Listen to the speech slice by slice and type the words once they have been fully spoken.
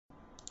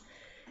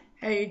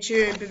Hey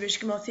YouTube,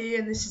 Babishkamoth here,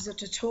 and this is a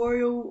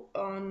tutorial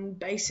on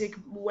basic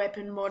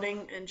weapon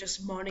modding and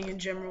just modding in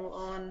general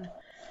on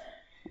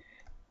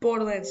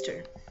Borderlands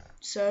 2.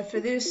 So for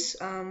this,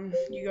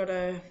 you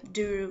gotta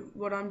do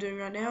what I'm doing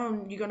right now,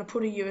 and you're gonna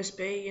put a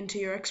USB into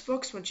your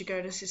Xbox once you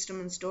go to System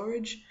and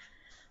Storage.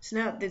 So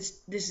now this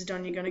is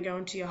done, you're gonna go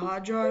into your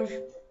hard drive,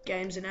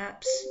 Games and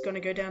Apps, gonna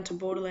go down to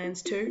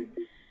Borderlands 2,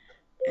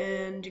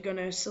 and you're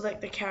gonna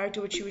select the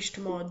character which you wish to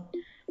mod.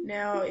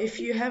 Now,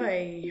 if you have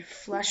a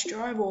flash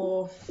drive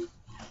or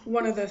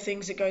one of the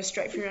things that goes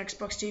straight from your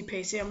Xbox to your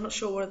PC, I'm not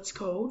sure what it's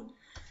called,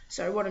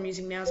 so what I'm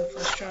using now is a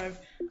flash drive,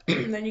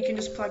 then you can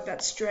just plug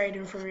that straight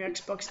in from your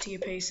Xbox to your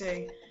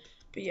PC.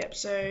 But yep,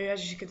 so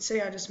as you can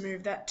see, I just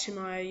moved that to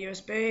my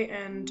USB,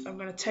 and I'm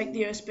going to take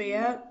the USB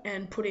out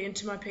and put it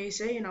into my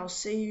PC, and I'll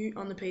see you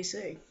on the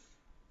PC.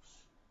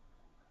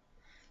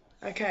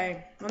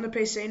 Okay, on the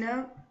PC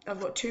now, I've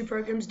got two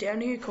programs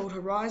down here called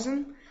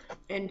Horizon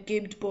and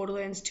Gibbed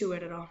Borderlands 2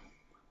 Editor.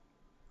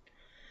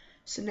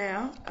 So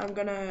now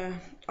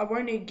I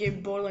won't need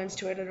Gibbed Borderlands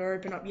 2 Editor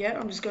open up yet,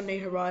 I'm just going to need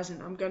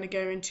Horizon. I'm going to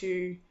go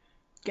into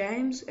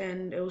Games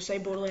and it will say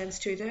Borderlands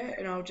 2 there,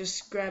 and I'll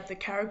just grab the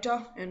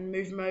character and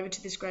move him over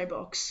to this grey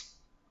box.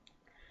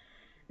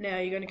 Now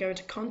you're going to go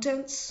into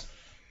Contents,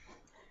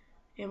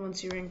 and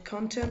once you're in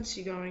Contents,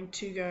 you're going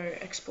to go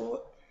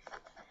Export.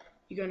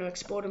 You're going to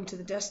export them to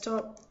the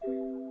desktop,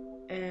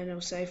 and it'll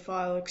say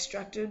file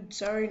extracted,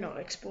 sorry, not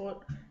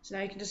export. So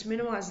now you can just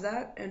minimize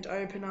that and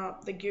open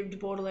up the Gibbed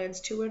Borderlands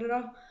 2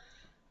 editor,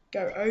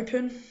 go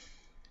open.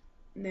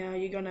 Now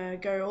you're gonna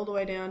go all the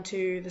way down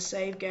to the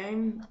save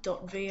game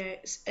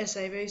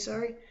 .sav,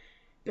 sorry.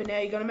 But now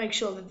you're gonna make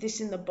sure that this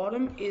in the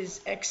bottom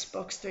is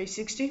Xbox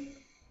 360.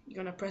 You're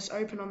gonna press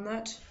open on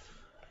that,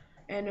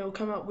 and it'll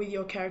come up with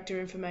your character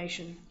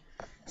information.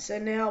 So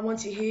now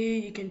once you're here,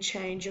 you can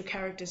change your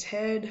character's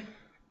head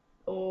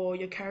or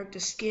your character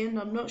skin.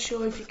 I'm not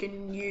sure if you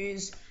can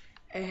use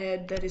a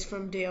head that is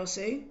from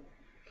DLC,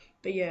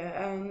 but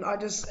yeah, I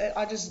just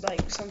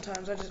like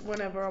sometimes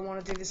whenever I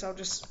want to do this, I'll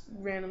just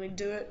randomly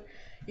do it.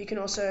 You can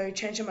also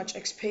change how much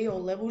XP or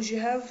levels you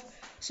have.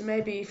 So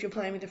maybe if you're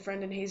playing with a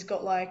friend and he's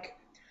got like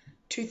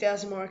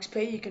 2,000 more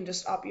XP, you can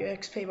just up your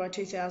XP by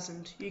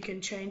 2,000. You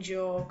can change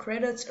your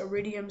credits,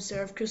 iridium,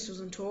 seraph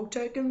crystals, and torque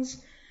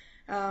tokens.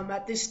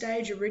 At this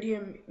stage,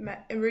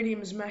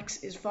 iridium's max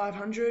is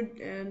 500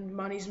 and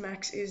money's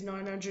max is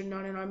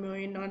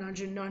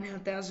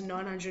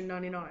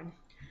 999,999,999.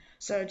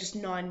 So just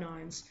 9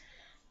 nines.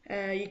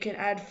 You can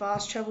add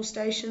fast travel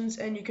stations,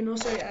 and you can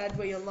also add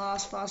where your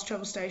last fast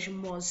travel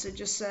station was. So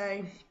just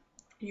say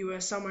you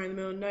were somewhere in the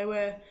middle of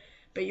nowhere,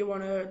 but you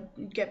want to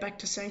get back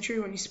to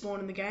Sanctuary when you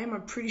spawn in the game.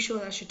 I'm pretty sure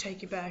that should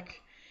take you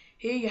back.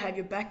 Here you have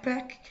your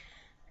backpack,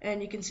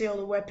 and you can see all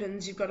the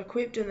weapons you've got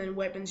equipped and then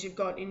weapons you've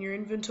got in your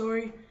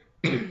inventory.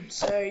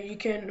 So you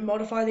can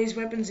modify these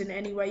weapons in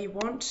any way you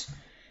want,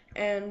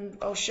 and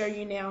I'll show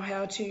you now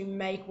how to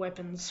make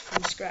weapons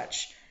from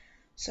scratch.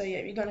 So yeah,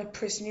 you're going to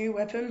press new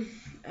weapon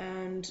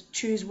and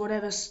choose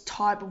whatever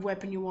type of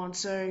weapon you want.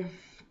 So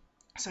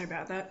sorry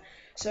about that.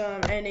 So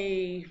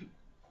any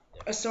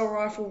assault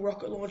rifle,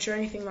 rocket launcher,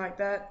 anything like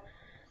that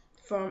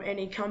from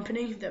any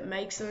company that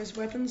makes those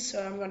weapons.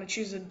 So I'm going to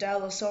choose a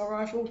Dell assault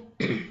rifle.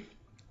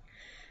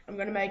 I'm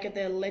going to make it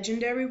their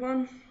legendary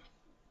one,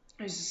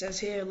 as it says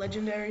here,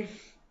 legendary.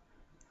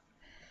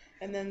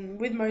 And then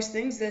with most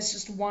things, there's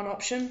just one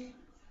option.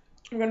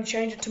 I'm going to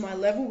change it to my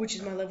level, which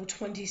is my level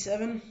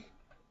 27.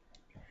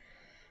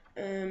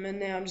 And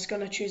now I'm just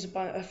going to choose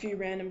a few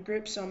random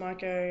grips. So I might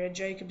go a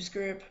Jacob's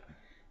grip,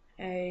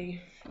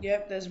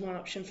 yep, there's one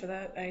option for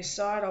that. A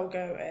sight,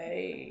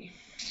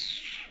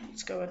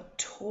 let's go a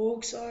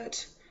torque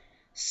sight.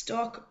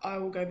 Stock, I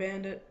will go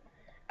bandit.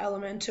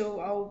 Elemental,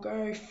 I will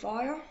go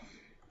fire.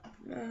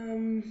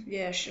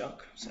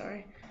 Shock,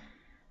 sorry.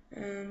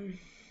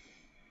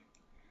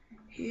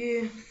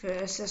 Here for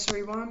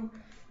accessory 1,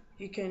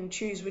 you can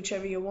choose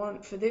whichever you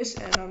want for this,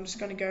 and I'm just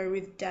going to go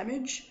with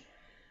damage.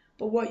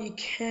 But what you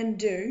can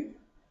do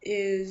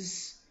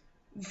is,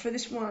 for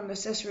this one,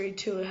 accessory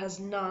 2, it has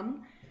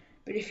none,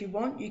 but if you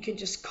want, you can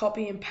just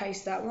copy and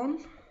paste that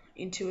one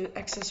into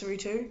accessory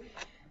 2,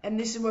 and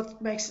this is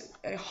what makes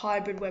a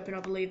hybrid weapon, I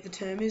believe the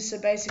term is. So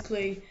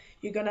basically,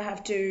 you're going to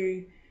have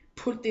to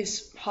put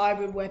this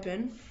hybrid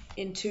weapon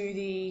into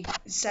the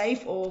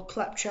safe or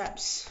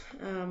claptraps,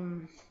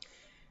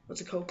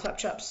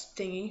 claptraps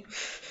thingy,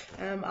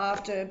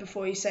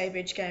 before you save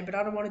each game. But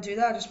I don't want to do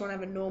that, I just want to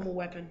have a normal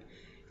weapon.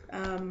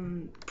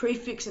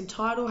 Prefix and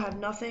title have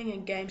nothing,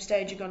 and game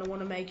stage you're going to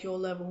want to make your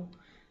level.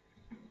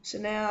 So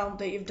now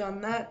that you've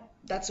done that,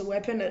 that's a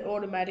weapon. It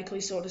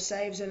automatically sort of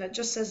saves, and it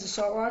just says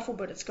assault rifle,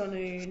 but it's going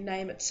to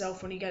name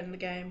itself when you get in the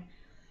game.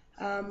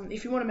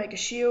 If you want to make a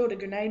shield, a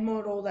grenade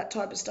mod, all that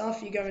type of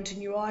stuff, you go into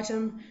new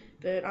item,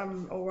 but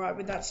I'm alright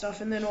with that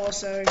stuff. And then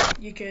also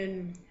you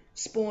can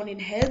spawn in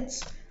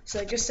heads.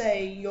 So just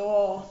say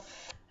you're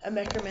a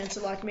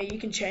necromancer like me, you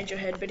can change your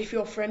head, but if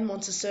your friend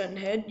wants a certain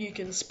head, you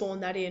can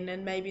spawn that in,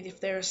 and maybe if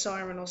they're a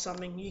siren or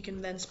something, you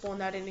can then spawn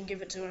that in and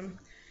give it to him.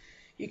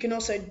 You can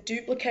also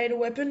duplicate a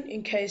weapon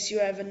in case you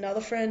have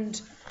another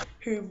friend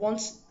who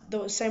wants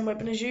the same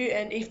weapon as you,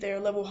 and if they're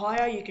a level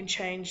higher, you can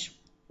change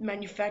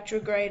manufacturer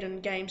grade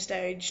and game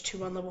stage to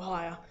one level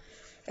higher.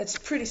 It's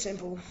pretty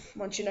simple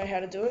once you know how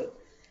to do it.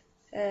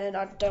 And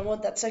I don't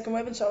want that second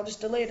weapon, so I'll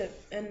just delete it.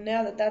 And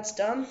now that that's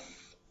done,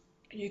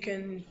 you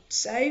can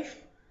save.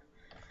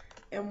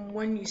 And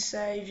when you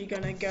save, you're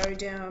going to go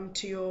down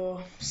to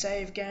your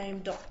save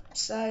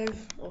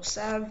game.save or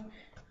sav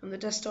on the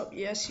desktop.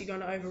 Yes, you're going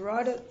to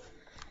overwrite it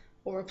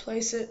or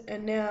replace it.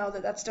 And now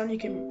that that's done, you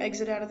can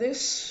exit out of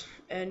this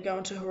and go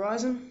into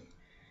Horizon.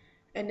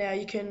 And now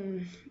you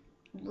can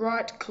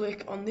right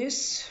click on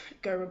this,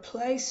 go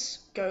replace,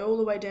 go all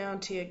the way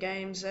down to your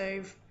game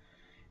save,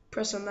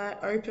 press on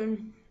that,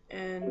 open,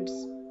 and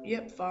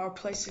yep, file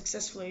replaced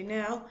successfully.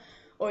 Now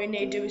all you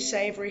need to do is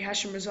save,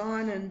 rehash and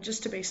resign, and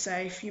just to be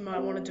safe you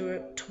might want to do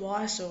it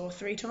twice or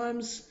 3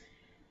 times.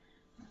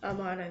 I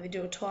might only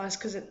do it twice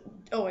because it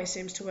always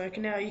seems to work.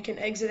 And now you can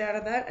exit out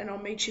of that and I'll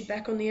meet you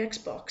back on the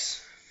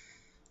Xbox.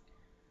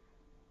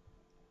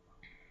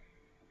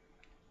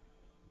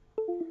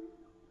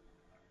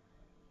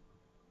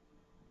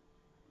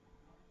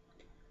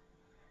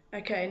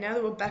 Okay, now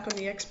that we're back on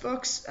the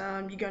Xbox,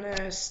 you're going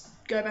to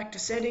go back to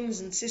settings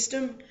and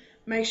system.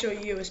 Make sure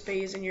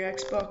USB is in your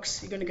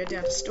Xbox. You're going to go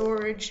down to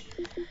storage,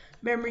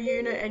 memory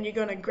unit, and you're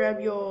going to grab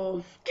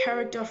your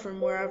character from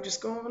where I've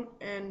just gone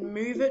and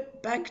move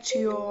it back to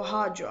your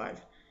hard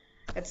drive.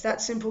 It's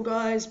that simple,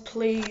 guys.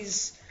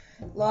 Please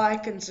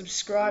like and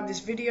subscribe this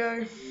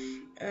video.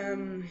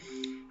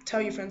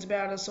 Tell your friends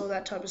about us, all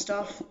that type of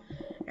stuff.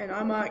 And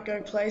I might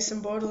go play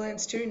some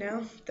Borderlands 2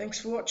 now. Thanks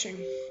for watching.